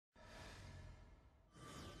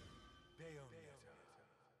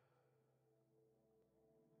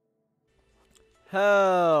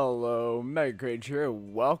Hello, Mega here.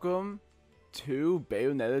 Welcome to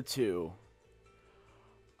Bayonetta 2.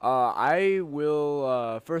 I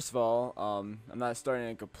will, first of all, I'm not starting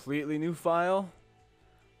a completely new file.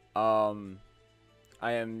 I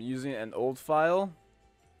am using an old file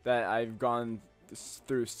that I've gone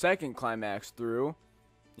through second climax through,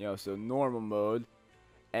 so normal mode.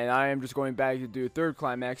 And I am just going back to do third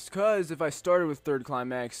climax, because if I started with third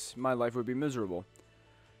climax, my life would be miserable.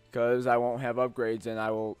 Because I won't have upgrades and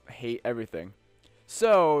I will hate everything.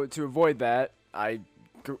 So, to avoid that, I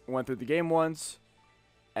went through the game once,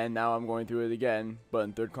 and now I'm going through it again, but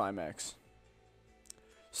in third climax.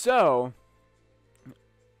 So,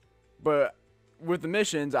 but with the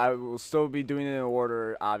missions, I will still be doing it in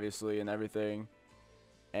order, obviously, and everything.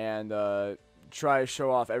 And try to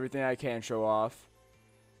show off everything I can show off.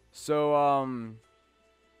 So,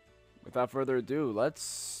 without further ado,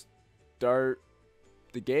 let's start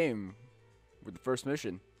the game with the first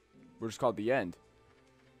mission, which is called The End.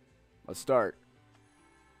 Let's start.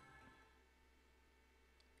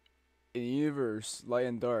 In a universe light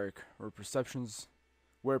and dark, where perceptions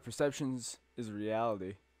is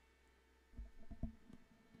reality.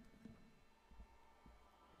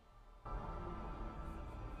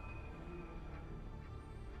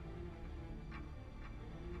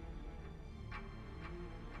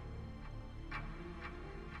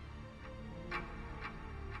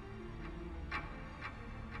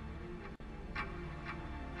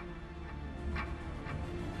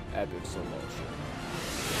 Epic slow motion.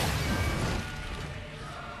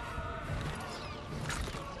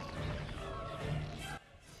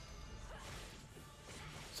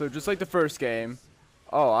 So just like the first game,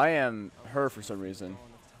 oh, I am her for some reason.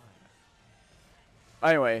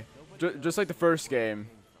 Anyway, just like the first game,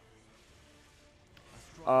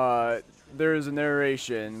 there's a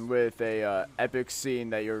narration with a epic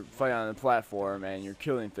scene that you're fighting on a platform and you're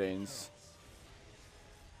killing things.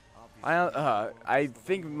 I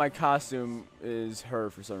think my costume is her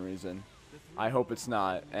for some reason. I hope it's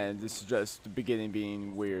not, and this is just the beginning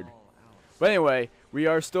being weird. But anyway, we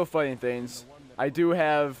are still fighting things. I do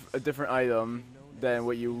have a different item than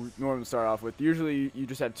what you normally start off with. Usually you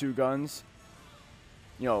just have two guns.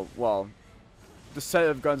 Well, the set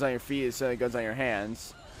of guns on your feet is set of guns on your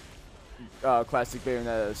hands. Classic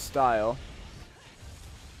Bayonetta style.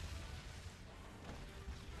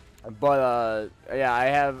 But yeah, I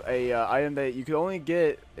have a item that you can only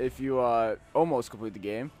get if you almost complete the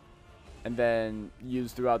game, and then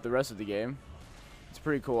use throughout the rest of the game. It's a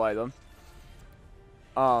pretty cool item.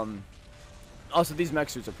 Also, these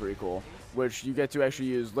mech suits are pretty cool, which you get to actually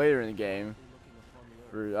use later in the game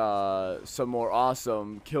for some more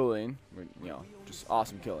awesome killing. Just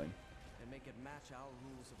awesome killing.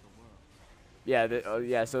 Yeah,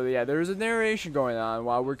 so there's a narration going on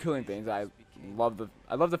while we're killing things. I love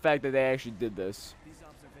the fact that they actually did this.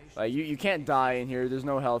 Like you can't die in here. There's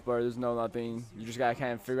no health bar. There's no nothing. You just gotta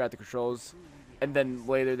kind of figure out the controls, and then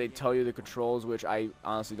later they tell you the controls, which I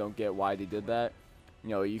honestly don't get why they did that.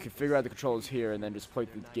 You can figure out the controls here and then just play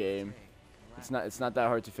the game. It's not that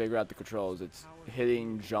hard to figure out the controls. It's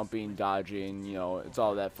hitting, jumping, dodging. It's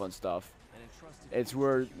all that fun stuff. It's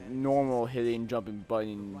where normal hitting, jumping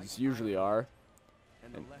buttons usually are.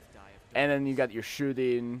 And then you got your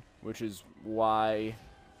shooting, which is why.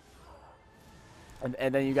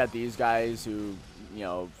 And then you got these guys who,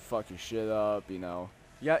 fuck your shit up,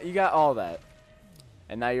 You got all that.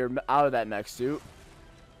 And now you're out of that mech suit.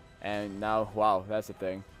 And now, wow, that's a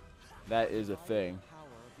thing. That is a thing.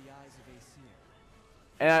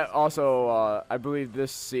 And I believe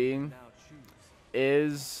this scene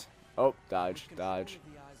is... Oh, dodge.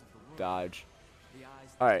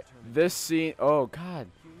 Alright, this scene... Oh, God.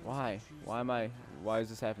 Why? Why is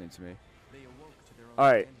this happening to me?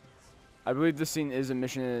 Alright. I believe this scene is a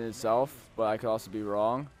mission in itself, but I could also be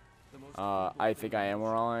wrong. I think I am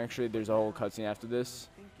wrong, actually. There's a whole cutscene after this.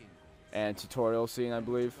 And tutorial scene, I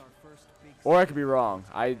believe. Or I could be wrong.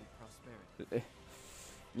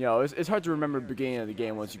 It's hard to remember the beginning of the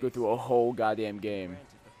game once you go through a whole goddamn game.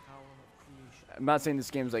 I'm not saying this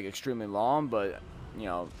game is like extremely long, but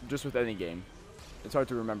just with any game, it's hard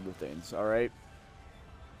to remember things. All right.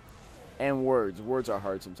 And words are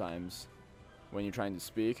hard sometimes when you're trying to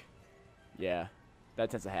speak. Yeah, that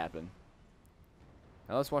tends to happen.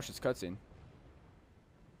 Now let's watch this cutscene.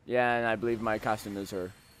 Yeah, and I believe my costume is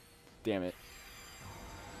her. Damn it.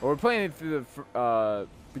 Well, we're playing it through the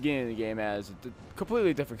beginning of the game as a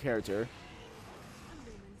completely different character.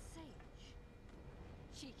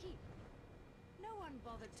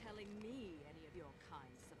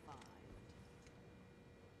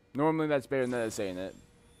 Normally that's Bayonetta saying it.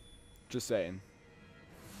 Just saying.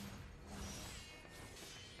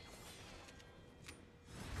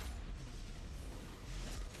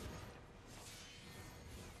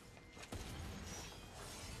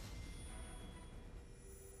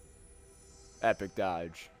 Epic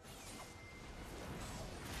dodge.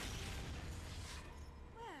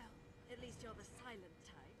 Well, at least you're the silent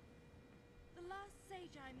type. The last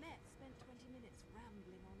sage I met spent 20 minutes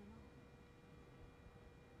rambling on and on.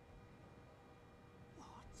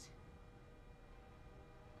 What?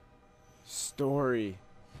 Story.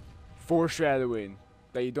 Foreshadowing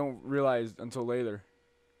that you don't realize until later.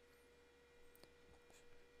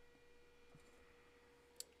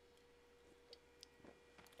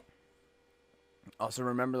 Also,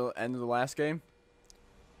 remember the end of the last game?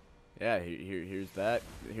 Yeah, here's that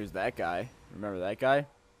guy. Remember that guy?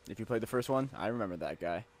 If you played the first one, I remember that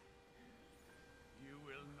guy. You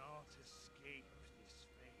will not escape this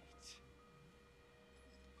fate.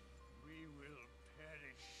 We will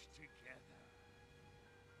perish together.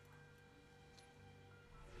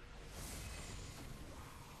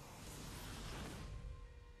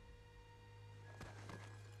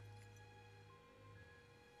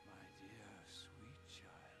 My dear, sweet child,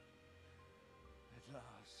 at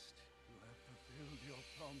last you have fulfilled your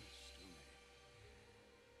promise to me.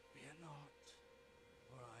 Fear not,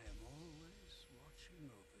 for I am always watching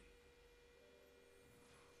over you.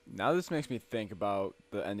 Now this makes me think about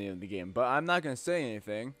the ending of the game, but I'm not gonna say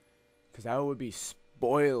anything, because that would be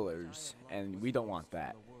spoilers, and we don't want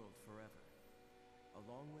that. The world forever,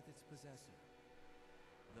 along with its possessor,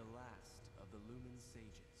 the last of the Lumen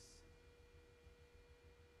Sages.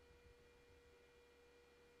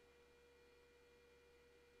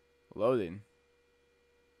 Loading.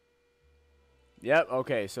 Yep,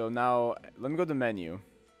 okay, so now let me go to menu.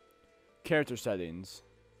 Character settings.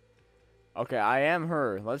 Okay, I am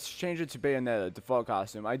her. Let's change it to Bayonetta, default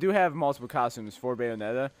costume. I do have multiple costumes for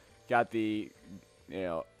Bayonetta. Got the,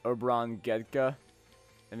 Oberon Gedka.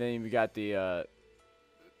 And then we got the,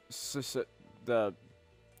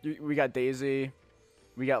 we got Daisy.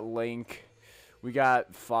 We got Link. We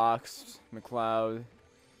got Fox, McCloud.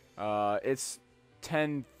 It's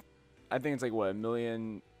 10, I think it's like, what, 1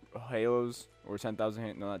 million Halos? Or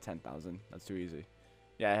 10,000, no, not 10,000. That's too easy.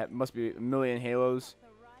 Yeah, it must be 1 million Halos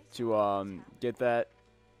to get that,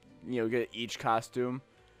 get each costume.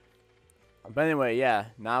 But anyway, yeah,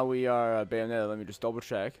 now we are Bayonetta. Let me just double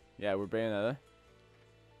check. Yeah, we're Bayonetta.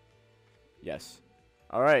 Yes.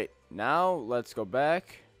 Alright, now let's go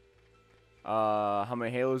back. How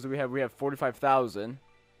many Halos do we have? We have 45,000.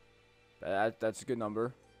 That's a good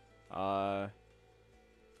number.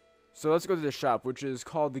 So let's go to the shop, which is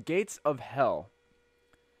called the Gates of Hell.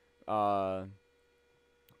 So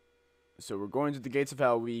we're going to the Gates of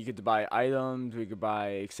Hell. We get to buy items, we could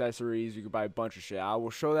buy accessories, we could buy a bunch of shit. I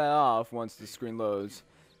will show that off once the screen loads.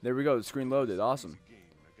 There we go, the screen loaded. Awesome.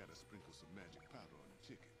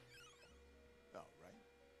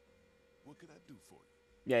 What could I do for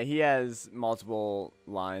you? Yeah, he has multiple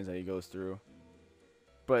lines that he goes through,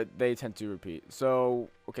 but they tend to repeat. So,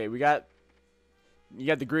 okay, you got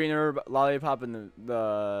the green herb lollipop and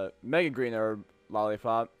the mega green herb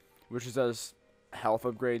lollipop, which does health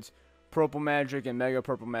upgrades. Purple magic and mega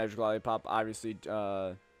purple magic lollipop obviously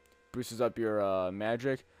boosts up your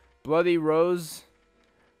magic. Bloody rose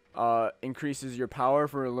increases your power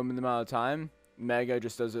for a limited amount of time. Mega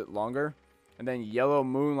just does it longer. And then yellow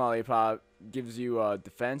moon lollipop gives you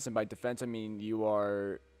defense, and by defense I mean you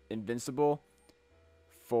are invincible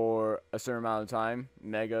for a certain amount of time.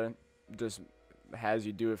 Mega just has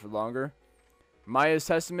you do it for longer. Maya's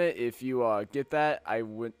Testament, if you get that, I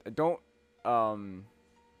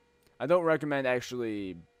don't recommend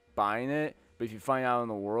actually buying it, but if you find out in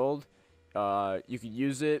the world, you can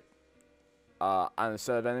use it on a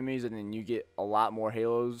set of enemies, and then you get a lot more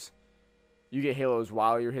Halos. You get Halos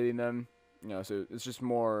while you're hitting them, so it's just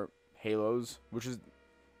more Halos, which is,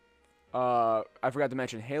 I forgot to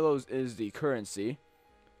mention, Halos is the currency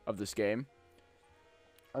of this game.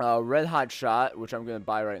 Red Hot Shot, which I'm going to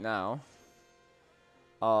buy right now,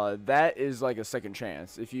 that is like a second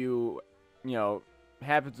chance. If you,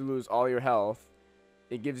 happen to lose all your health,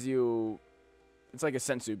 it gives you, it's like a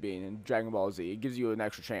sensu bean in Dragon Ball Z. It gives you an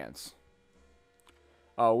extra chance.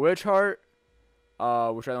 Witch Heart,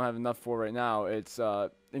 which I don't have enough for right now. It's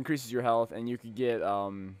increases your health, and you can get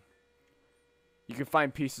you can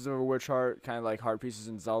find pieces of a Witch Heart, kind of like heart pieces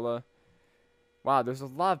in Zelda. Wow, there's a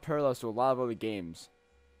lot of parallels to a lot of other games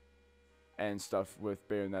and stuff with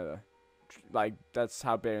Bayonetta. Like, that's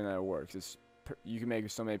how Bayonetta works. You can make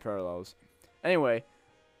so many parallels. Anyway,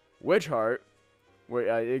 Witch Heart,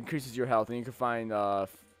 where it increases your health, and you can find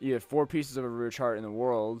either 4 pieces of a Witch Heart in the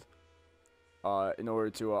world in order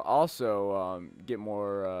to also get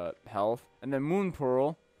more health. And then Moon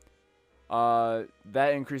Pearl,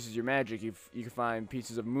 that increases your magic. You can find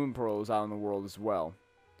pieces of Moon Pearls out in the world as well.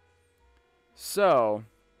 So,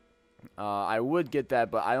 I would get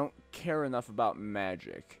that, but I don't care enough about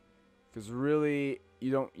magic. Because really,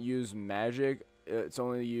 you don't use magic. It's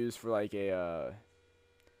only used for like a...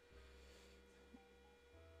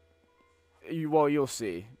 well, you'll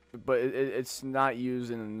see. But it's not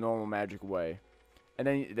used in a normal magic way. And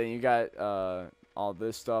then you got all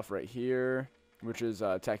this stuff right here, which is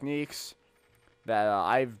techniques that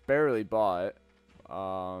I've barely bought.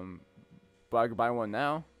 But I could buy one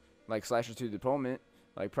now, like slasher to the opponent,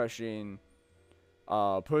 like pushing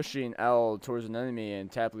L towards an enemy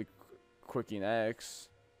and taply quicking X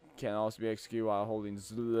can also be executed while holding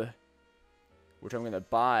Z, which I'm gonna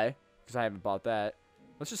buy because I haven't bought that.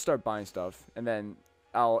 Let's just start buying stuff, and then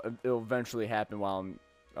it'll eventually happen while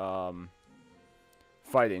I'm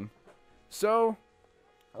fighting. So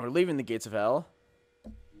we're leaving the gates of hell,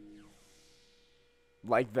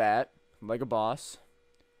 like that, like a boss.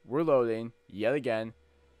 We're loading yet again.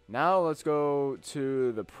 Now let's go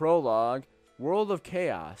to the prologue, World of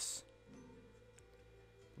Chaos.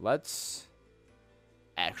 Let's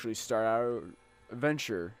actually start our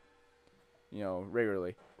adventure,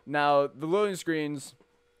 regularly. Now, the loading screens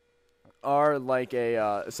are like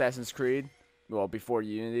a Assassin's Creed, well, before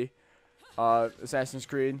Unity. Assassin's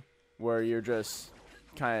Creed, where you're just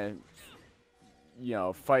kind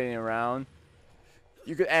of, fighting around.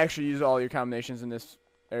 You could actually use all your combinations in this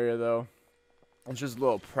area, though. It's just a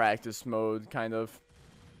little practice mode, kind of,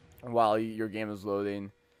 while your game is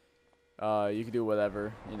loading. You can do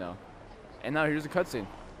whatever, And now here's a cutscene.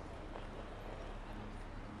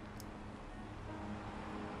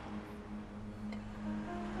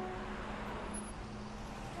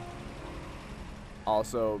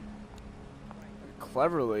 Also,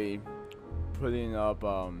 cleverly putting up,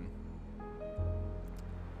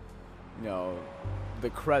 the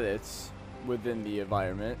credits within the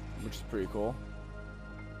environment, which is pretty cool.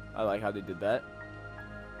 I like how they did that.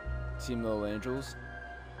 Team Little Angels.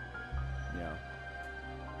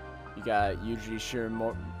 You got Yuji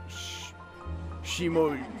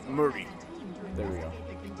Shimomori. There we go.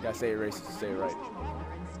 Gotta say it racist to say it right.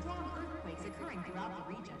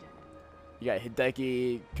 You got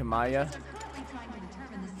Hideki Kamiya.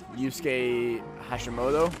 Yusuke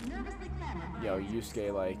Hashimoto.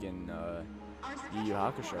 Yusuke like in Yu Yu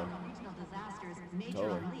Hakusho.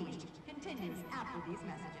 Totally.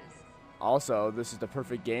 Also, this is the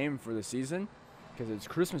perfect game for the season because it's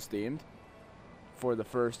Christmas themed for the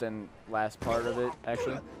first and last part of it,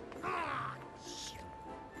 actually.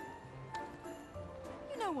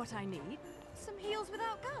 You know what I need? Some heels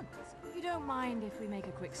without guns. You don't mind if we make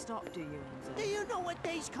a quick stop, do you, Enzo? Do you know what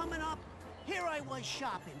day's coming up? Here I was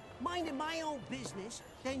shopping, minding my own business,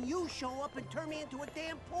 then you show up and turn me into a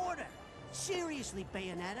damn porter. Seriously,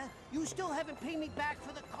 Bayonetta, you still haven't paid me back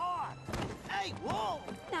for the car. Hey, whoa!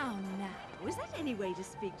 Now, is that any way to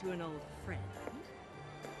speak to an old friend?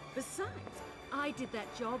 Besides, I did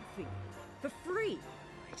that job for you. For free,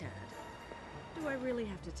 might add. Do I really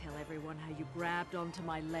have to tell everyone how you grabbed onto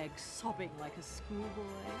my leg, sobbing like a schoolboy?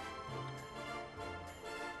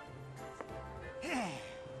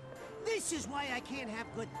 This is why I can't have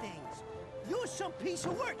good things. You're some piece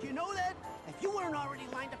of work, you know that? If you weren't already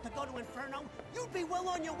lined up to go to Inferno, you'd be well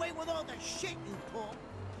on your way with all the shit you pull.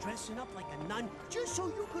 Dressing up like a nun just so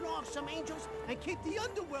you could off some angels and keep the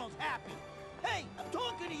underworld happy. Hey, I'm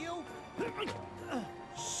talking to you.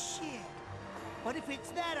 Shit. But if it's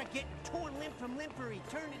that or getting torn limb from limb for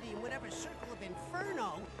eternity in whatever circle of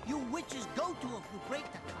Inferno you witches go to if you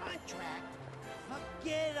break the contract,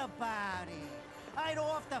 forget about it. I'd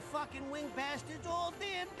off the fucking wing bastards all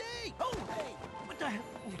damn day. Oh, hey, what the hell?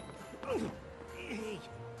 Hey.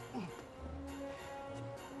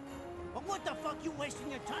 But what the fuck you wasting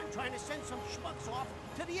your time trying to send some schmucks off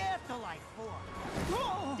to the afterlife for?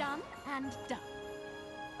 Oh. Done and done.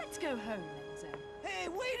 Let's go home, Enzo. Hey,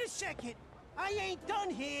 wait a second. I ain't done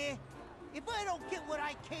here. If I don't get what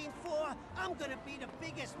I came for, I'm gonna be the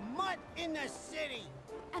biggest mutt in the city.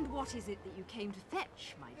 And what is it that you came to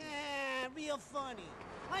fetch, my dear? Real funny.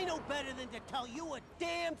 I know better than to tell you a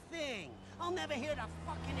damn thing. I'll never hear the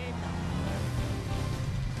fucking end of it.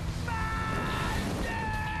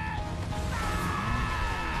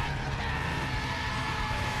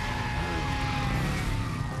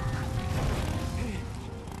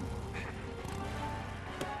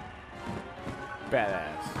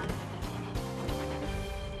 Badass.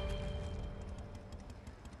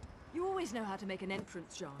 You always know how to make an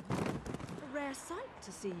entrance, John. A rare sight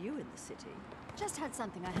to see you in the city. Just had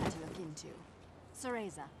something I had to look into.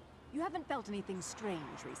 Cereza, you haven't felt anything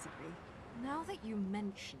strange recently? Now that you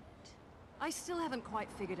mention it, I still haven't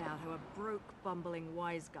quite figured out how a broke, bumbling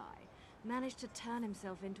wise guy managed to turn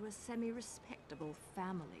himself into a semi-respectable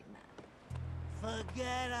family man.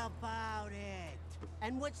 Forget about it.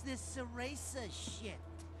 And what's this Cereza shit?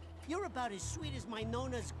 You're about as sweet as my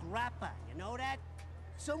Nona's grappa, you know that?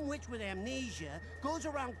 Some witch with amnesia goes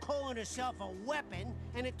around calling herself a weapon,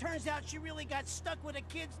 and it turns out she really got stuck with a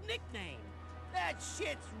kid's nickname. That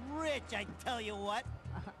shit's rich, I tell you what.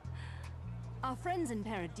 Our friends in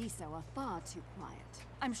Paradiso are far too quiet.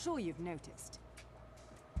 I'm sure you've noticed.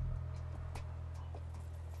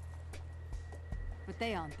 But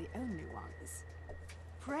they aren't the only ones.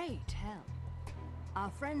 Pray tell.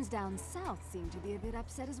 Our friends down south seem to be a bit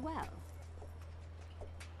upset as well.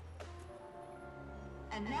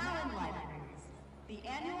 And now in life news, the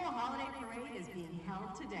annual holiday parade is being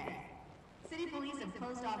held today. City police have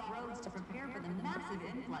closed off roads to prepare for the massive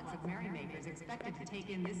influx of merrymakers expected to take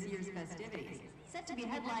in this year's festivities, set to be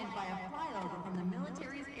headlined by a flyover from the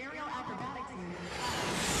military's aerial acrobatics unit.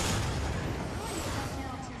 According to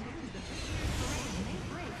Channel 2 News, the this year's parade may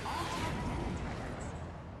break all time attendance records.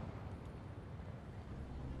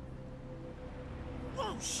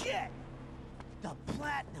 Whoa, shit! The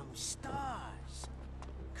Platinum Stars.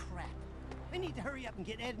 Crap. I need to hurry up and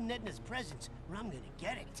get Ed and Edna's presents, or I'm gonna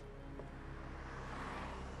get it.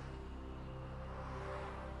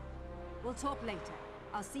 We'll talk later.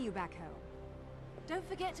 I'll see you back home. Don't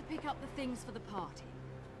forget to pick up the things for the party.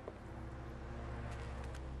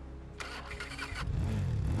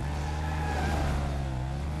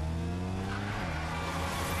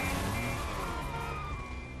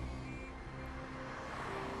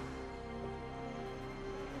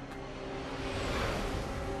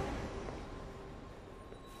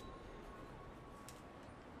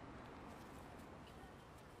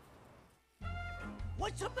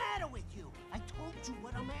 What's the matter with you? I told you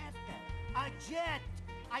what I'm after. A jet!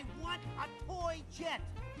 I want a toy jet!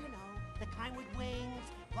 You know, the kind with wings,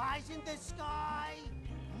 flies in the sky.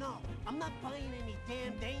 No, I'm not buying any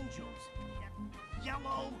damned angels.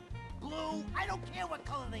 Yellow, blue, I don't care what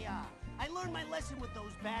color they are. I learned my lesson with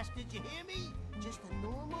those bastards, you hear me? Just a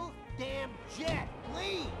normal damn jet,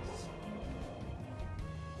 please!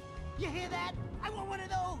 You hear that? I want one of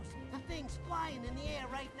those! The thing's flying in the air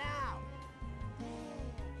right now.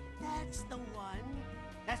 That's the one.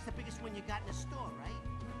 That's the biggest one you got in the store, right?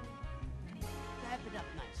 Wrap it up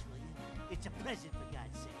nice, will you? It's a present, for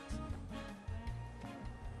God's sakes.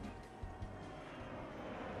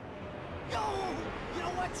 Yo! You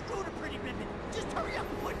know what? Screw the pretty ribbon. Just hurry up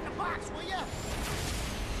and put it in the box, will ya?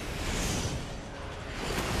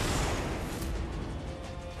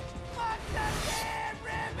 Fuck the damn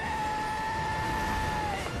ribbon!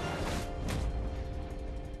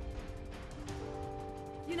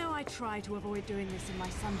 You know, I try to avoid doing this in my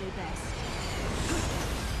Sunday best.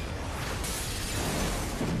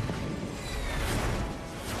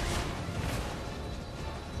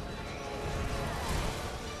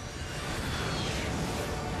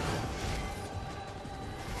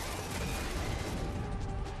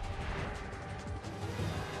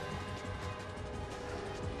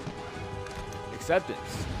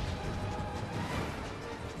 Acceptance.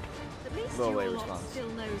 At least Low your late lot response. still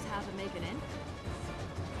knows how to make an end.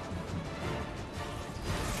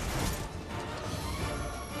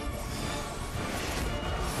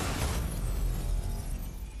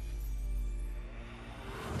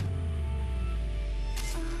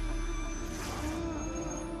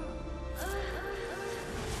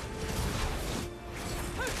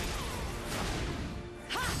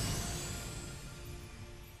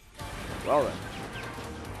 Well then.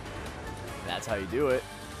 That's how you do it.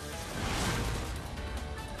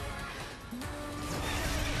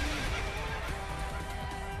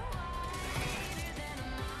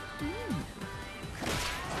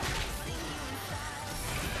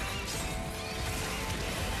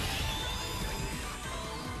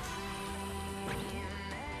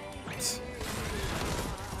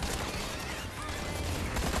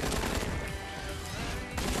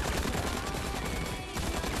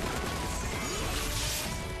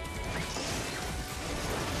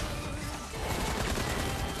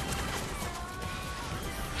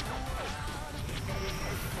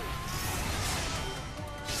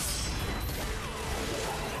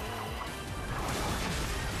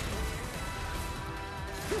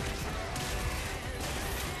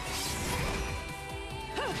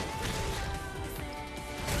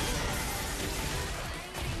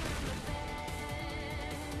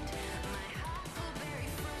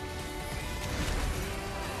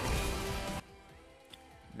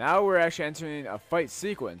 Now we're actually entering a fight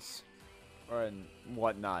sequence, or and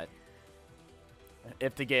whatnot.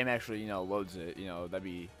 If the game actually, you know, loads it, you know, that'd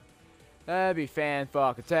be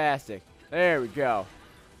fan-fucking-tastic. There we go.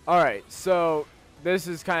 All right, so this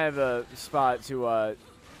is kind of a spot to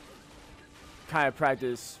kind of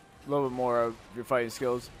practice a little bit more of your fighting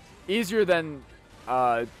skills. Easier than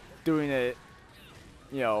doing it,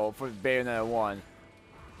 you know, for Bayonetta 1.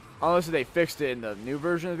 Unless they fixed it in the new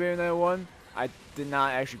version of Bayonetta 1. I did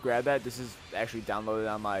not actually grab that. This is actually downloaded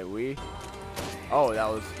on my Wii. Oh, that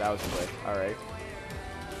was quick. All right.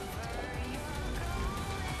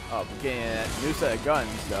 Oh, we're getting a new set of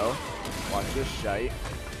guns though. Watch this shite.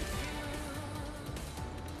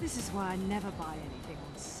 This is why I never buy anything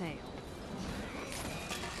on sale.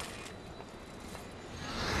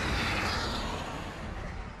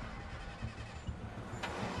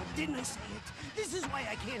 Didn't I say it? This is why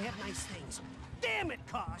I can't have nice things. Damn it,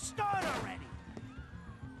 car! Start already!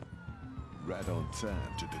 Right on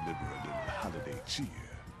time to deliver a little holiday cheer.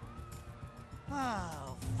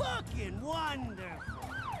 Oh, fucking wonderful!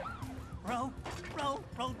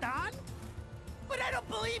 Don? But I don't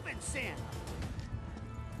believe in Santa!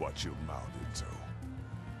 Watch your mouth, Enzo.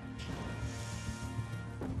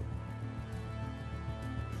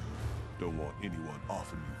 Don't want anyone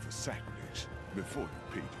offering you for sacrilege before you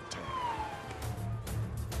pay your tag.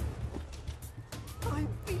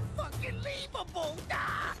 Unbelievable!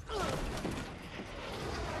 Ah!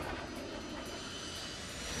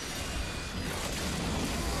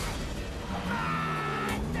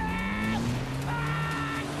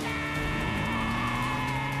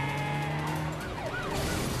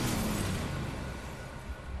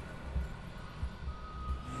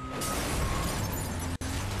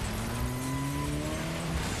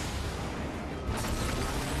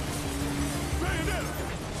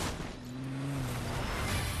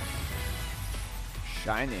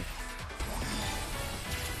 Shiny.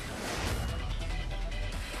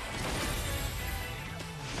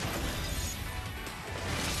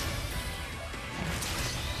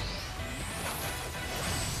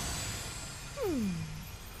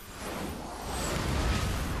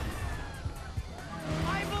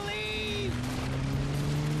 I believe!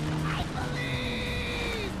 I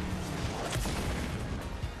believe!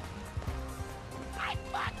 I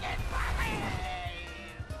fucking believe!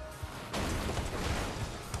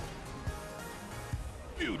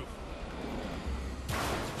 Beautiful.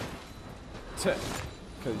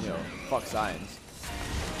 Because, you know, fuck science.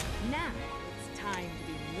 Now it's time to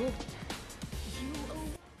be naughty.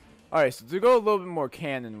 Alright, so to go a little bit more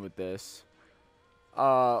canon with this,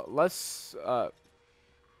 let's,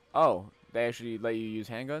 oh, they actually let you use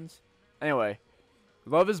handguns? Anyway,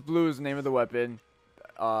 Love is Blue is the name of the weapon.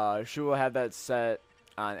 She will have that set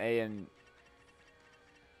on A and,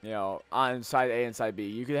 you know, on side A and side B.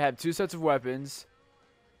 You could have 2 sets of weapons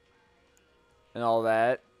and all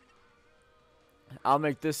that. I'll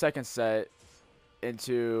make this second set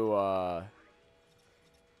into,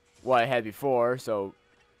 what I had before, so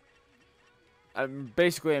I'm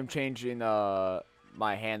changing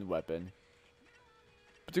my hand weapon.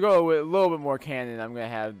 But to go with a little bit more canon, I'm gonna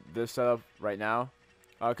have this setup right now,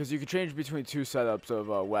 because you can change between 2 setups of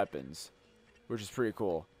weapons, which is pretty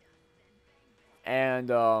cool. And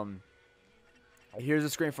here's a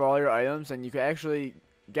screen for all your items, and you can actually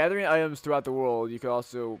gathering items throughout the world. You can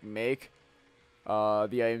also make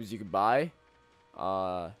the items you can buy,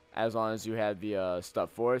 as long as you have the stuff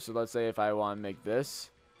for it. So let's say if I want to make this.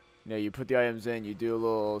 You know, you put the items in, you do a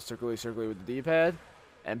little circly with the D-pad,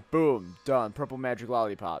 and boom, done. Purple magic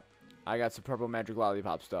lollipop. I got some purple magic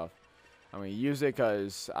lollipop stuff. I'm going to use it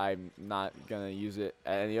because I'm not going to use it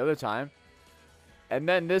at any other time. And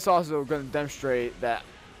then this also going to demonstrate that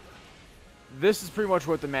this is pretty much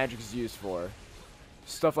what the magic is used for.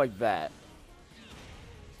 Stuff like that.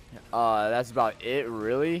 That's about it,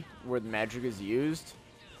 really, where the magic is used.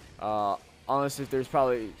 Unless if there's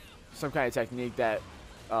probably some kind of technique that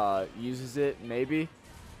uses it, maybe,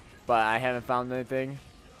 but I haven't found anything.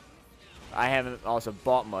 I haven't also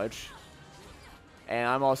bought much, and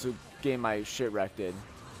I'm also getting my shit wrecked.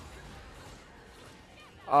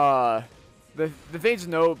 The thing to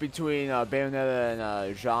note between Bayonetta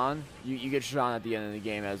and Jean, you get Jean at the end of the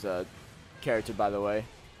game as a character, by the way.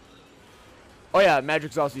 Oh yeah,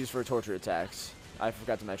 magic's also used for torture attacks. I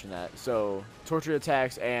forgot to mention that. So torture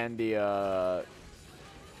attacks and the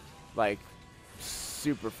like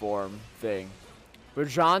super form thing. But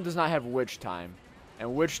Jean does not have witch time,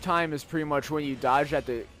 and witch time is pretty much when you dodge at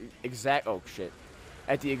the exact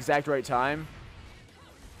at the exact right time.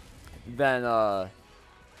 Then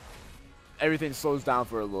everything slows down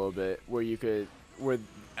for a little bit, where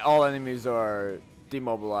all enemies are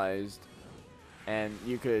demobilized, and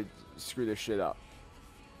you could screw this shit up.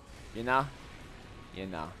 You know.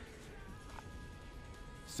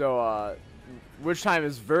 So witch time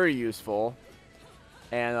is very useful.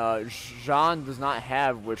 And Jean does not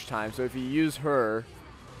have witch time, so if you use her,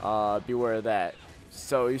 beware of that.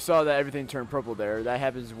 So you saw that everything turned purple there. That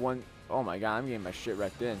happens one. Oh my god, I'm getting my shit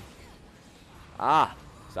wrecked in. Ah,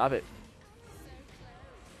 stop it.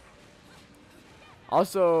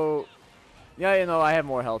 Also, yeah, you know, I have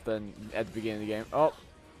more health than at the beginning of the game. Oh,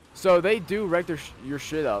 so they do wreck your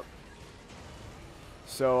shit up.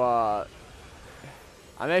 So,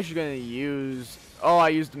 I'm actually gonna use. Oh, I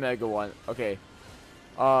used the mega one. Okay.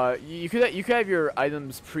 You could have your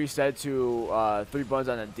items preset to 3 buttons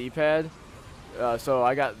on a D-pad. So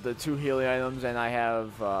I got the 2 healing items, and I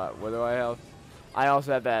have what do I have? I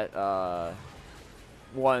also have that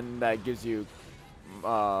one that gives you.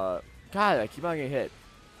 God, I keep on getting hit.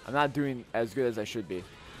 I'm not doing as good as I should be,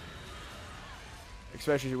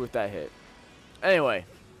 especially with that hit. Anyway,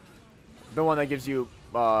 the one that gives you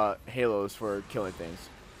halos for killing things,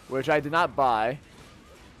 which I did not buy.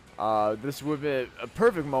 This would be a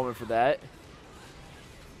perfect moment for that.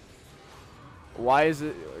 Why is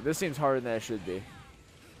it? This seems harder than it should be.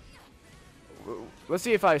 Let's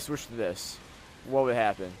see if I switch to this. What would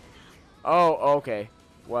happen? Oh, okay.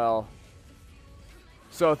 Well,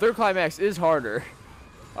 so third climax is harder,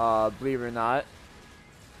 believe it or not.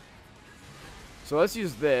 So let's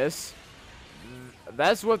use this.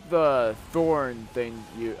 That's what the thorn thing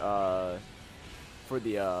you for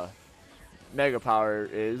the mega power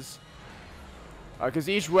is. Because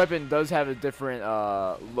each weapon does have a different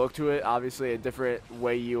look to it. Obviously, a different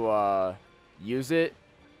way you use it.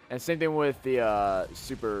 And same thing with the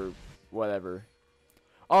super whatever.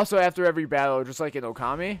 Also, after every battle, just like in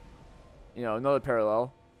Okami, you know, another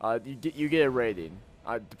parallel, you get a rating,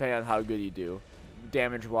 depending on how good you do,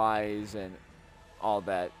 damage-wise and all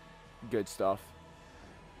that good stuff.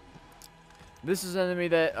 This is an enemy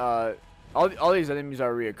that all these enemies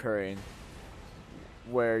are reoccurring,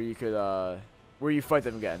 where you could where you fight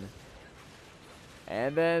them again,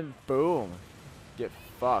 and then boom, get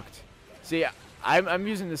fucked. See, I'm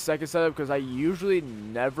using the second setup because I usually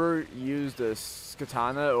never use the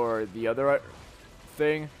katana or the other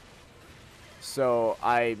thing, so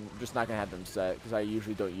I'm just not gonna have them set because I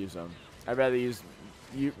usually don't use them. I'd rather use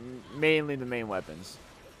mainly the main weapons.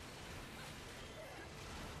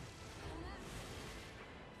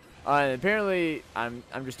 And apparently, I'm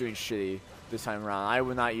just doing shitty this time around. I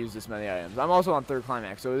would not use this many items. I'm also on third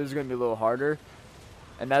climax, so this is gonna be a little harder.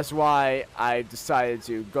 And that's why I decided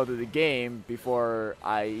to go through the game before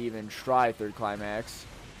I even try third climax.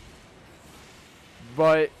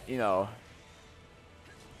 But, you know,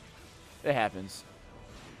 it happens.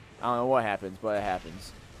 I don't know what happens, but it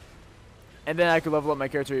happens. And then I could level up my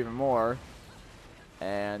character even more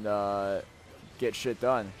and get shit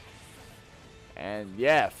done. And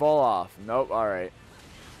yeah, fall off. Nope, alright.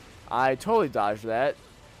 I totally dodged that.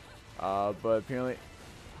 But apparently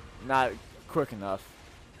not quick enough.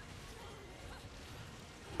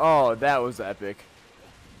 Oh, that was epic.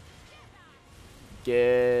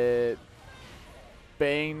 Get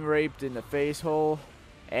bang raped in the face hole.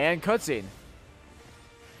 And cutscene.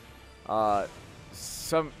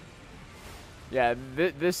 Yeah,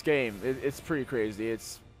 this game, it's pretty crazy.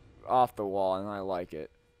 It's off the wall, and I like it.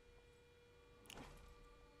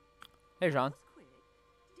 Hey, Sean. Quick.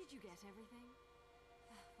 Did you get everything?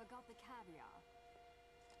 Forgot the caviar.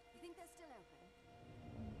 You think they're still open?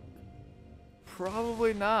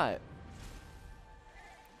 Probably not.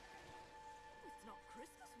 It's not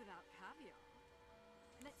Christmas without caviar.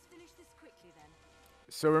 Let's finish this quickly then.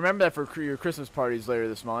 So remember that for your Christmas parties later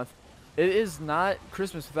this month. It is not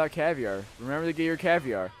Christmas without caviar. Remember to get your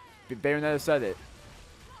caviar. Bayonetta said it.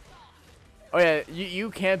 Oh yeah,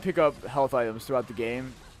 you can pick up health items throughout the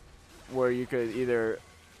game, where you could either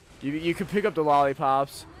you could pick up the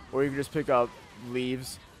lollipops, or you could just pick up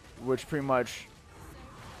leaves, which pretty much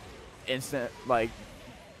instant, like,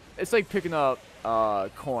 it's like picking up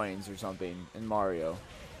coins or something in Mario.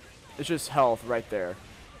 It's just health right there.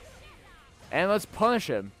 And let's punish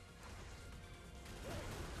him.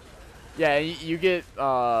 Yeah, you get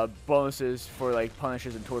bonuses for like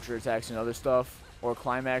punishes and torture attacks and other stuff, or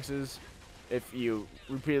climaxes. If you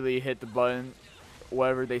repeatedly hit the button,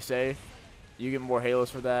 whatever they say, you get more halos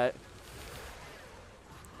for that.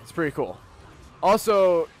 It's pretty cool.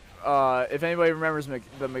 Also, if anybody remembers the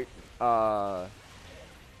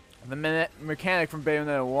mechanic from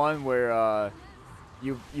Bayonetta 1, where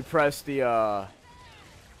you press the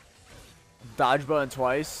dodge button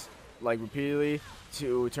twice, like repeatedly,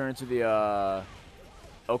 to turn to the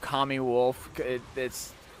Okami wolf.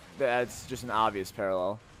 That's just an obvious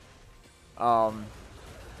parallel.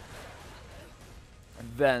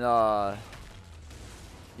 Then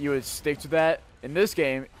you would stick to that In this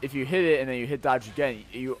game, if you hit it and then you hit dodge again,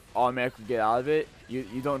 you automatically get out of it.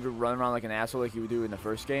 You don't run around like an asshole like you would do in the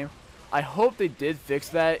first game. I hope they did fix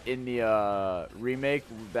that in the remake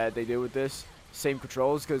that they did with this. Same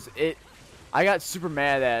controls, because I got super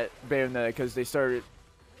mad at Bayonetta because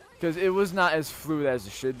because it was not as fluid as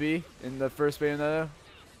it should be in the first Bayonetta,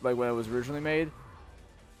 like when it was originally made.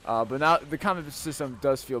 But now the combat system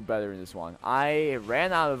does feel better in this one. I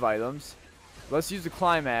ran out of items. Let's use the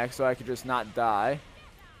climax so I could just not die.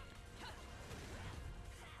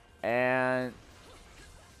 And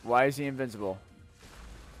why is he invincible?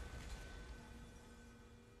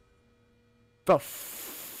 The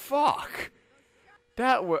fuck?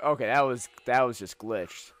 That was okay. That was just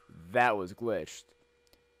glitched. That was glitched.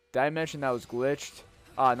 Did I mention that was glitched?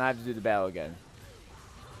 Ah, now I have to do the battle again.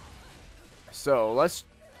 So let's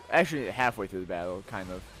actually halfway through the battle, kind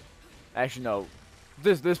of. Actually, no.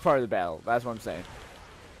 This part of the battle. That's what I'm saying.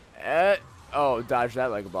 Oh, dodge that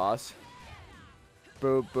like a boss.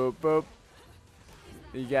 Boop, boop, boop.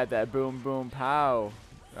 You got that boom, boom, pow.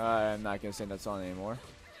 I'm not going to sing that song anymore.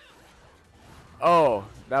 Oh,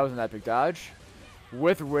 that was an epic dodge.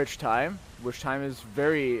 With Witch Time. Witch Time is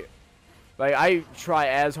very... Like, I try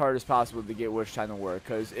as hard as possible to get Witch Time to work,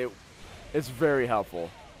 because it's very helpful.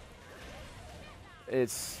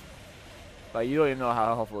 It's... Like, you don't even know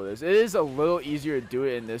how helpful it is. It is a little easier to do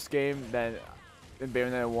it in this game than in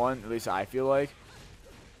Bayonetta 1, at least I feel like.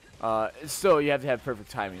 Still, you have to have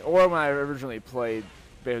perfect timing. Or when I originally played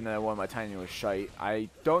Bayonetta 1, my timing was shite. I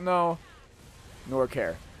don't know, nor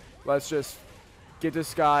care. Let's just get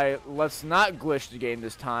this guy. Let's not glitch the game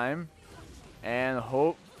this time. And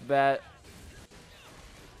hope that...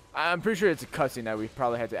 I'm pretty sure it's a cutscene that we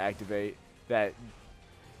probably had to activate that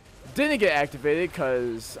didn't get activated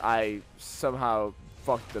because I somehow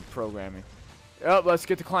fucked the programming. Oh, let's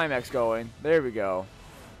get the climax going. There we go.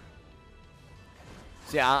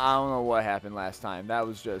 See, I don't know what happened last time. That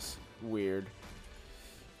was just weird.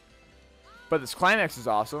 But this climax is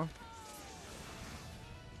awesome.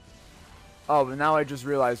 Oh, but now I just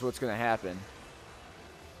realized what's going to happen.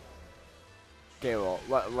 Okay, well,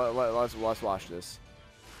 let's watch this.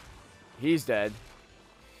 He's dead.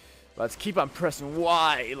 Let's keep on pressing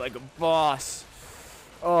Y like a boss.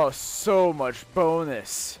 Oh, so much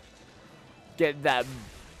bonus. Get that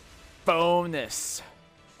bonus.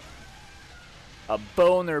 A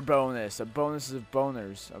boner bonus. A bonus of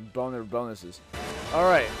boners. A boner bonuses.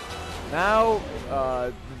 Alright. Now,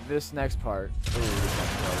 this next part. Ooh, this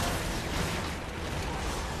next part.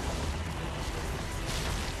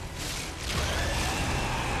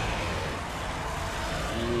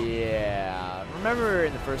 Yeah. Remember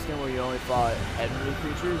in the first game where you only fought heavenly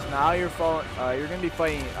creatures? Now you're gonna be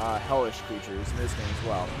fighting hellish creatures in this game as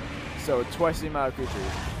well. So twice the amount of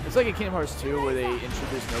creatures. It's like in Kingdom Hearts 2 where they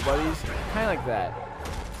introduce nobodies. Kind of like that.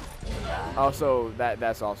 Also,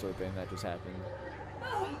 that's also a thing that just happened.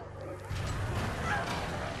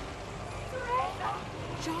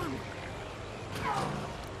 John!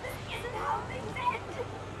 This isn't how things end!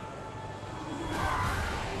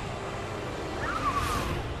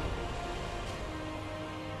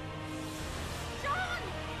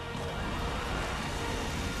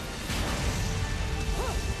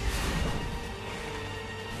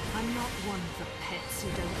 I'm not one of the pets who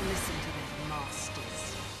don't listen to their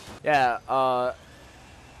masters. Yeah,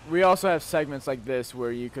 we also have segments like this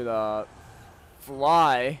where you could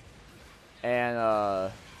fly and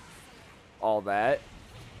all that.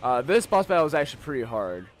 This boss battle is actually pretty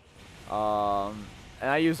hard. And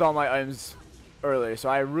I used all my items earlier, so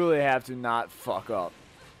I really have to not fuck up,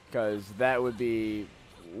 because that would be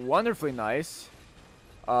wonderfully nice.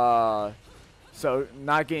 So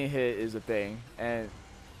not getting hit is a thing, and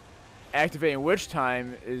activating Witch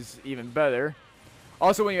Time is even better.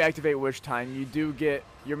 Also, when you activate Witch Time, you do get,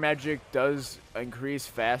 your magic does increase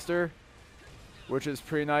faster, which is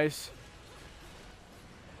pretty nice.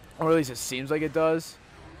 Or at least it seems like it does.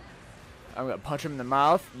 I'm going to punch him in the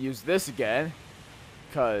mouth, use this again,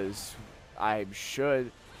 because I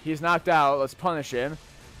should. He's knocked out, let's punish him,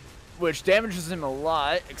 which damages him a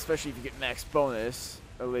lot, especially if you get max bonus.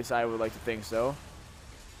 At least I would like to think so.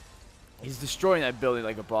 He's destroying that building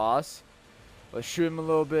like a boss. Let's shoot him a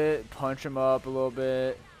little bit, punch him up a little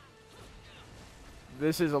bit.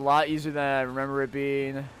 This is a lot easier than I remember it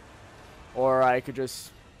being. Or I could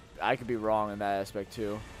be wrong in that aspect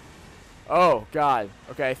too. Oh, God.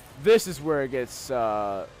 Okay, this is where it gets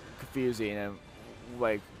confusing. And,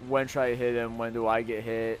 like, when should I hit him? When do I get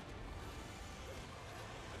hit?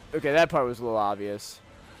 Okay, that part was a little obvious.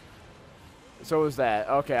 So was that.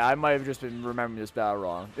 Okay, I might have just been remembering this battle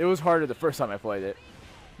wrong. It was harder the first time I played it.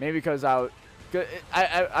 Maybe because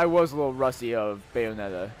I was a little rusty of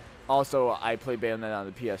Bayonetta. Also, I played Bayonetta on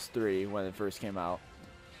the PS3 when it first came out.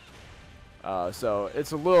 So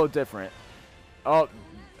it's a little different. Oh,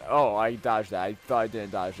 I dodged that. I thought I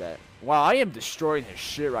didn't dodge that. Wow, I am destroying his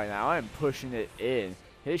shit right now. I am pushing it in.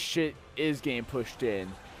 His shit is getting pushed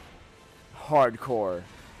in. Hardcore.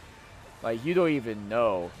 Like, you don't even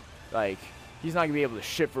know. Like, he's not going to be able to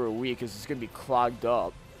shit for a week because it's going to be clogged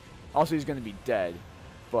up. Also, he's going to be dead.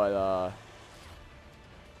 But,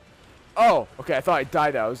 oh, okay, I thought I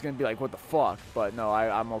died out. I was going to be like, what the fuck? But no,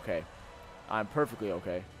 I'm okay. I'm perfectly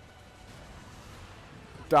okay.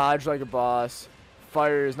 Dodge like a boss.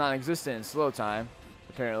 Fire is non-existent in slow time,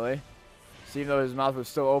 apparently. So even though his mouth was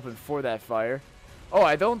still open for that fire. Oh,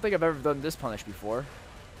 I don't think I've ever done this punish before.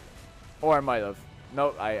 Or I might have.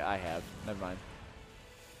 Nope, I have. Never mind.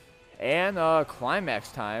 And,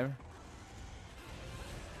 climax time.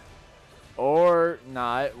 Or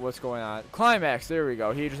not. What's going on? Climax, there we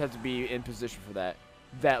go. He just has to be in position for that.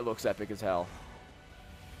 That looks epic as hell.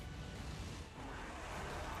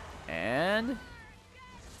 And...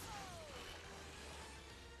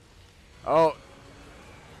 oh,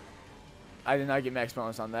 I did not get max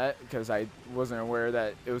bonus on that because I wasn't aware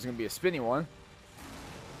that it was going to be a spinny one.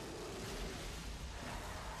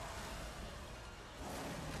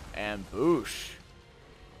 And boosh.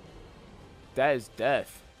 That is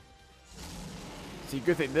death. See,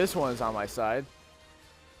 good thing this one is on my side.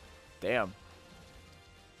 Damn.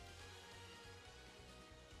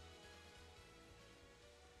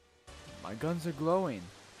 My guns are glowing.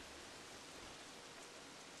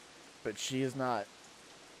 But she is not.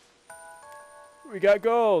 We got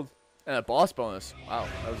gold! And a boss bonus. Wow,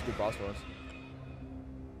 that was a good boss bonus.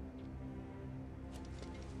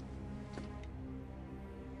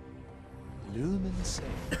 Lumen Sage.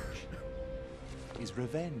 Is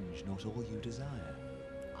revenge not all you desire?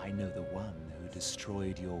 I know the one who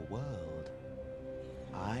destroyed your world.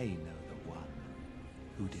 I know the one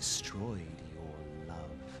who destroyed your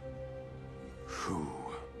love. Who?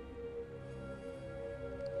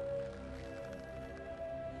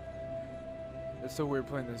 It's so weird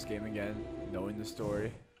playing this game again, knowing the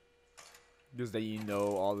story. Because then you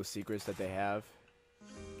know all the secrets that they have.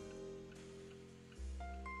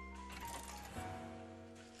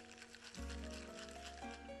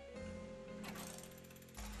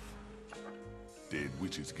 Dead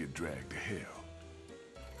witches get dragged to hell.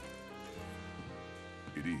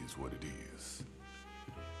 It is what it is.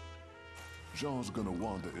 Jean's gonna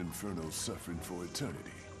wander Inferno suffering for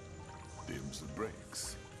eternity. Them's the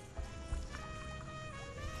breaks.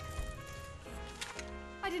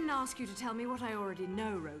 I didn't ask you to tell me what I already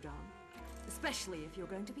know, Rodin. Especially if you're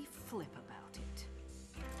going to be flip about it.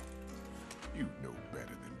 You know better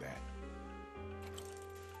than that.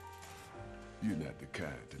 You're not the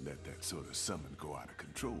kind to let that sort of summon go out of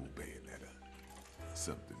control, Bayonetta.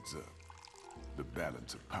 Something's up. The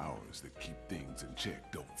balance of powers that keep things in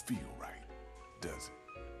check don't feel right, does it?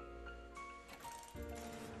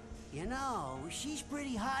 You know, she's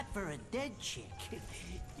pretty hot for a dead chick.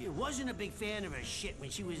 Wasn't a big fan of her shit when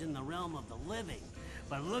she was in the realm of the living.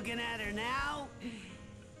 But looking at her now...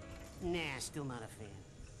 nah, still not a fan.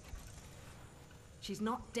 She's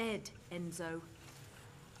not dead, Enzo.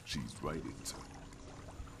 She's right, Enzo.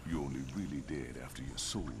 You're only really dead after your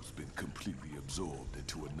soul's been completely absorbed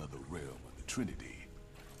into another realm of the Trinity.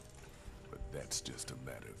 But that's just a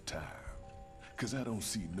matter of time. 'Cause I don't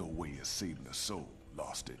see no way of saving a soul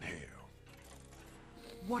lost in hell.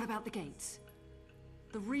 What about the gates?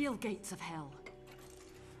 The real gates of hell.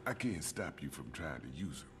 I can't stop you from trying to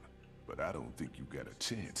use them, but I don't think you got a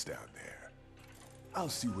chance down there. I'll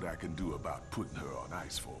see what I can do about putting her on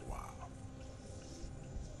ice for a while.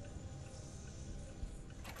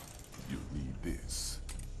 You'll need this.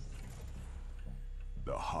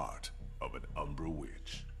 The heart of an Umbra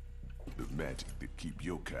Witch. The magic that keep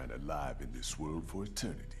your kind alive in this world for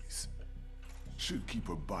eternities. Should keep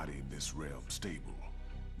her body in this realm stable,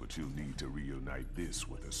 but you'll need to reunite this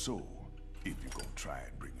with her soul if you're gonna try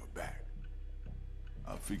and bring her back.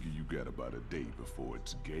 I figure you got about a day before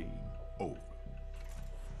it's game over.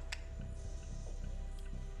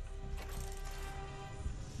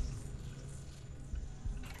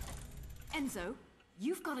 Enzo,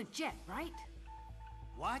 you've got a jet, right?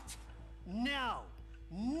 What? No.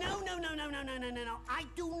 No, no, no, no, no, no, no, no, no. I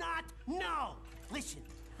do not know. Listen,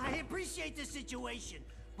 I appreciate the situation,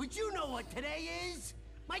 but you know what today is?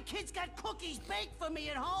 My kids got cookies baked for me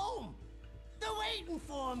at home. They're waiting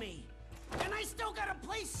for me. And I still gotta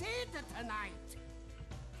play Santa tonight.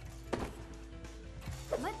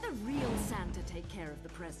 Let the real Santa take care of the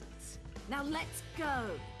presents. Now let's go.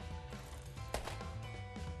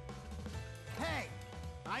 Hey,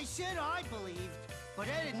 I said I believed, but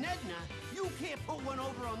Ed and Edna, you can't put one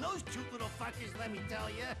over on those cute little fuckers, let me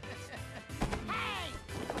tell you. Hey!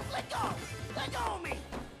 Let go! Let go of me!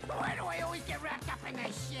 Why do I always get wrapped up in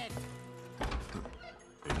this shit?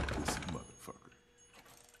 This motherfucker.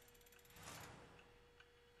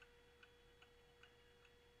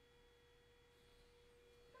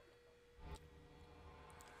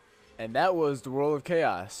 And that was the World of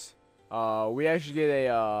Chaos. We actually get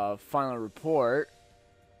a final report.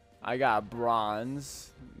 I got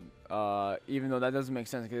bronze, even though that doesn't make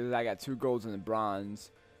sense because I got 2 golds and a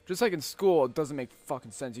bronze. Just like in school, it doesn't make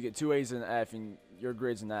fucking sense. You get 2 A's and an F, and your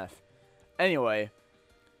grade's an F. Anyway,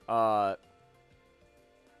 I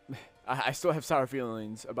still have sour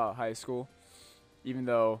feelings about high school, even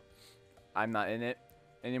though I'm not in it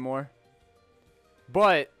anymore.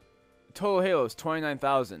 But total Halos,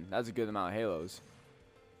 29,000. That's a good amount of Halos.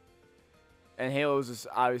 And Halos is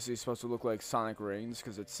obviously supposed to look like Sonic Rings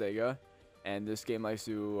because it's Sega. And this game likes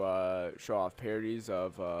to show off parodies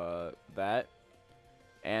of that.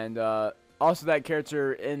 And also that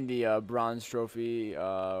character in the bronze trophy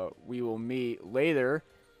we will meet later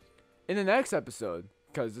in the next episode.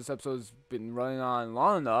 Because this episode's been running on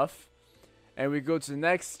long enough. And we go to the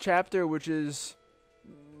next chapter, which is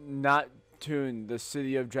not Tune, the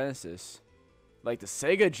City of Genesis. Like the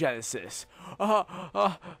Sega Genesis. No,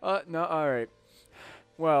 alright.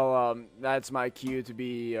 Well, that's my cue to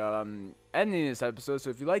be ending this episode. So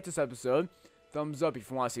if you like this episode, thumbs up. If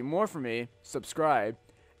you want to see more from me, subscribe.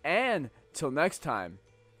 And till next time,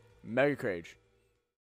 Mega Crage.